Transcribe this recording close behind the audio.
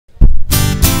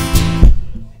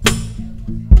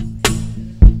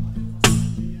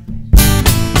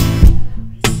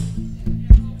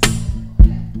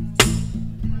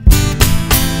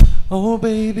Oh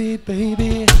baby,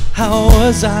 baby, how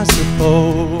was I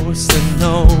supposed to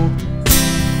know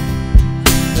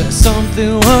that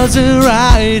something wasn't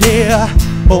right here?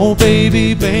 Oh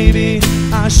baby, baby,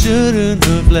 I shouldn't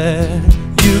have let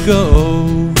you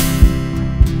go,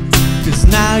 'cause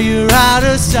now you're out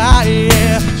of sight,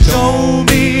 yeah. Show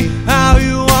me how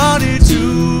you want it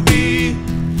to be.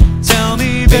 Tell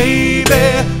me,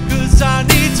 baby, 'cause I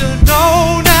need to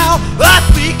know now.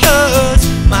 Because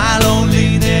my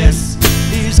loneliness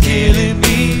is killing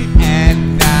me,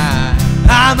 and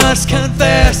I must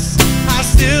confess, I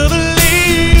still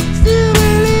believe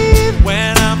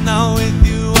when I'm not with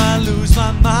you I lose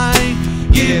my mind.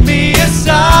 Give me a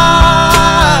sign,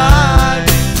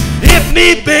 hit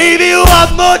me baby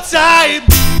one more time.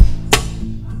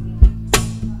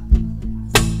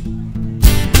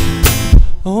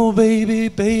 Oh baby,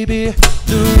 baby,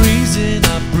 the reason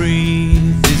I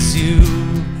breathe is you.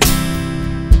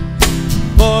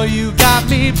 Boy, you got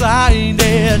me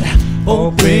blinded.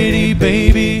 Oh pretty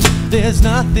baby, there's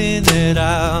nothing that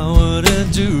I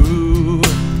wouldn't do.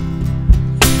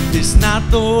 It's not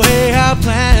the way I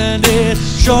planned it.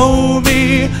 Show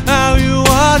me how you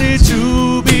want it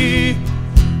to be.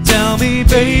 Tell me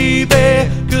baby,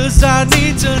 'cause I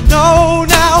need to know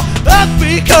now.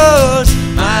 Because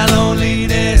my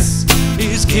loneliness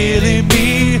is killing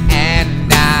me,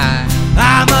 and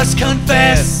I must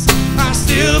confess, I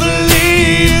still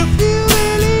believe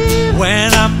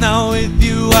when I'm not with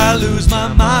you I lose my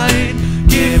mind.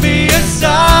 Give me a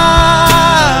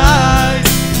sign,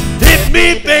 hit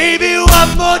me baby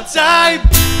one more time.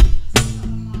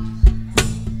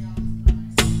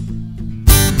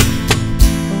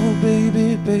 Oh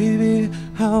baby, baby,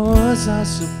 how was I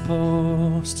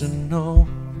supposed to know?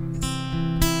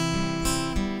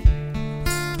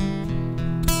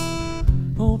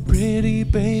 Oh pretty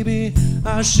baby,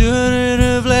 I shouldn't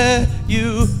have let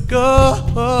you go,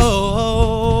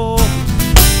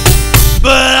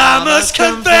 but I must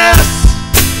confess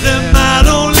that my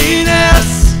loneliness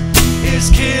is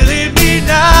killing me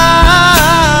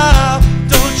now.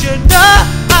 Don't you know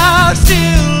I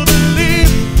still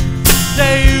believe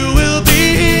that you will be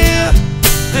here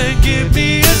and give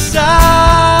me a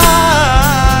sign.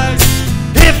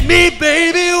 Hit me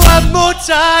baby one more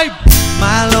time.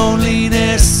 My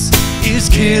loneliness is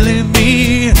killing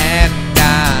me, and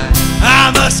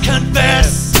I must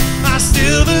confess, I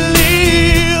still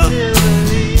believe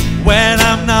when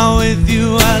I'm not with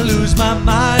you I lose my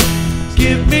mind.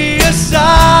 Give me a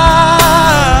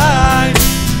sign,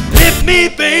 hit me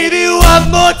baby one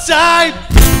more time.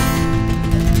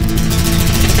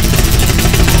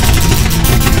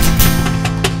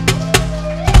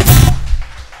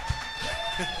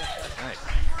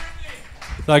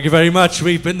 Thank you very much.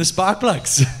 We've been the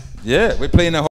Sparkplugs. Yeah, we're playing a